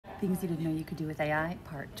Things you didn't know you could do with AI,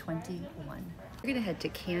 part 21. You're going to head to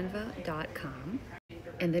canva.com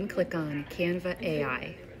and then click on Canva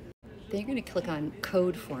AI. Then you're going to click on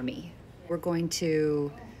Code for Me. We're going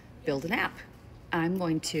to build an app. I'm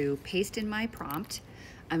going to paste in my prompt.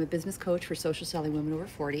 I'm a business coach for social selling women over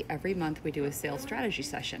 40. Every month we do a sales strategy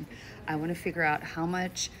session. I want to figure out how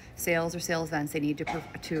much sales or sales events they need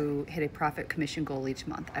to hit a profit commission goal each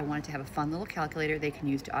month. I want it to have a fun little calculator they can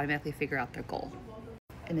use to automatically figure out their goal.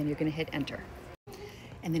 And then you're going to hit enter.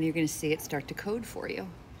 And then you're going to see it start to code for you.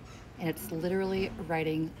 And it's literally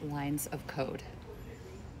writing lines of code.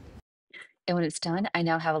 And when it's done, I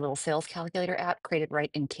now have a little sales calculator app created right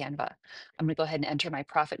in Canva. I'm going to go ahead and enter my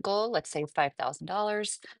profit goal. Let's say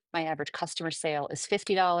 $5,000. My average customer sale is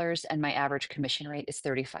 $50, and my average commission rate is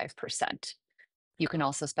 35%. You can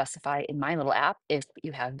also specify in my little app if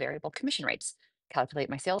you have variable commission rates. Calculate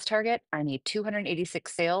my sales target. I need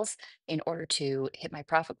 286 sales in order to hit my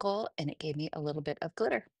profit goal, and it gave me a little bit of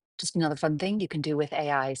glitter. Just another fun thing you can do with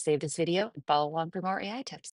AI. Save this video and follow along for more AI tips.